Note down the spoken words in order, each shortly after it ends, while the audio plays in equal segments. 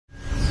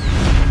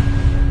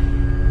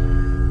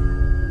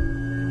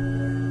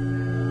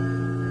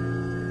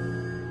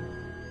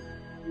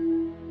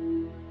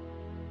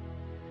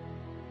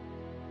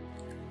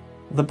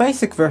The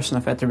basic version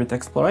of attribute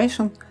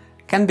exploration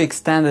can be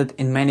extended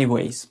in many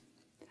ways.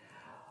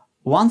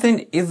 One thing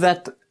is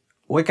that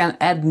we can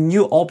add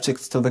new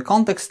objects to the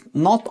context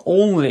not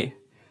only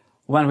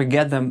when we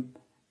get them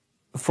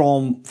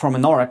from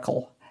an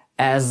oracle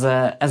as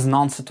an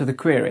answer to the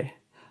query,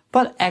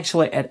 but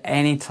actually at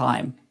any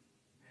time.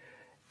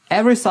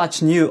 Every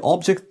such new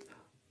object,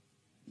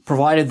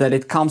 provided that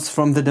it comes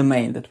from the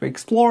domain that we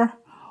explore,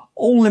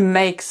 only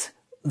makes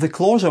the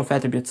closure of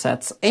attribute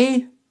sets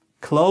A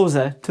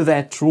closer to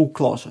their true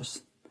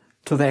closures,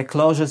 to their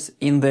closures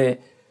in the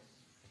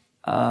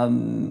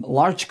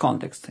large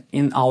context,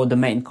 in our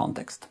domain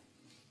context.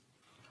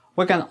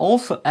 We can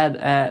also add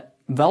a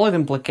valid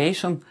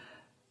implication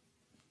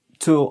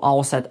to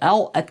our set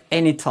L at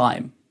any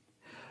time.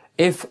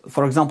 If,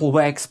 for example,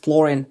 we're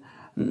exploring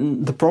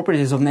the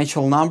properties of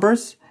natural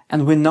numbers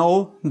and we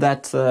know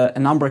that a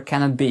number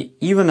cannot be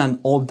even and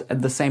odd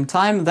at the same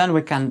time, then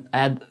we can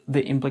add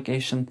the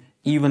implication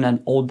even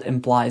and odd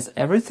implies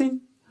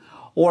everything.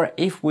 Or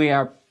if we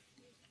are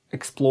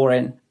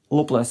exploring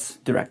loopless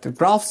directed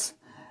graphs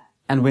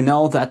and we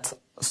know that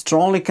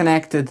strongly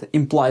connected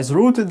implies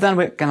rooted, then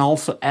we can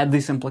also add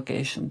this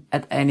implication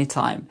at any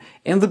time,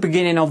 in the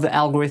beginning of the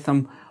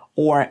algorithm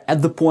or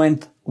at the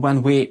point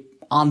when we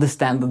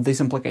understand that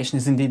this implication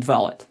is indeed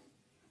valid.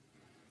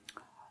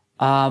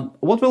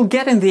 What we'll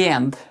get in the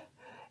end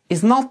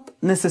is not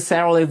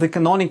necessarily the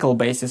canonical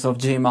basis of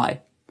GMI.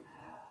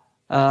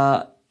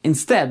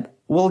 Instead,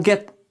 we'll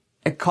get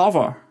a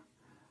cover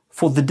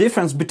for the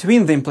difference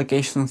between the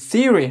implication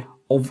theory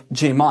of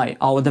GMI,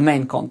 our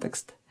domain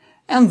context,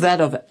 and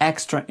that of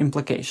extra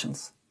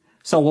implications.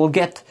 So we'll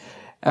get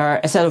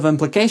a set of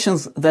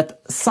implications that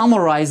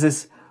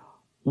summarizes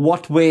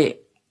what we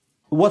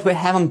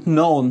haven't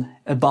known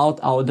about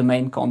our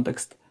domain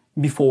context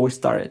before we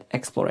started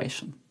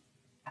exploration.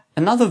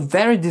 Another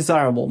very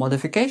desirable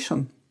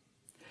modification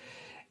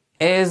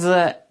is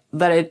that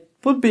it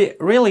would be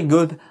really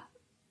good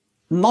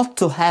not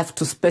to have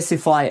to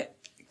specify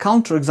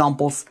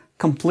counterexamples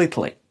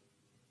completely.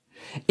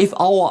 If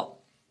our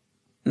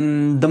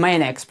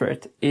domain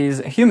expert is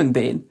a human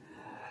being,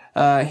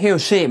 he or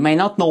she may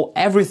not know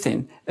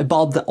everything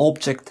about the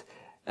object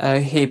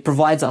he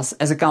provides us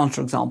as a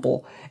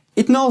counterexample.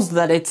 It knows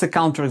that it's a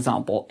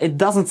counterexample. It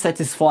doesn't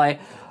satisfy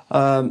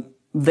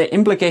the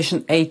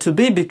implication A to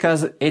B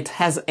because it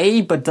has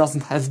A but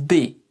doesn't have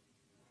B.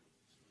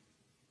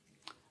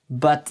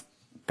 But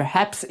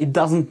perhaps it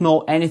doesn't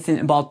know anything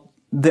about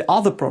the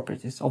other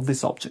properties of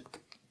this object.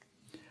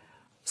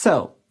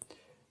 So,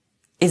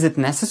 is it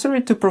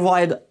necessary to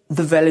provide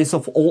the values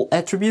of all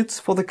attributes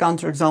for the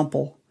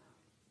counterexample?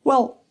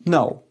 Well,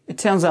 no. It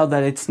turns out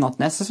that it's not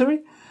necessary,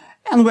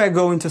 and we're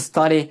going to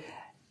study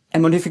a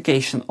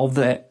modification of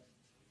the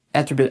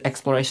attribute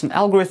exploration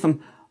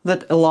algorithm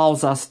that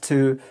allows us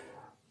to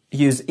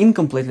use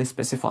incompletely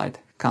specified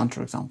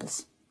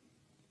counterexamples.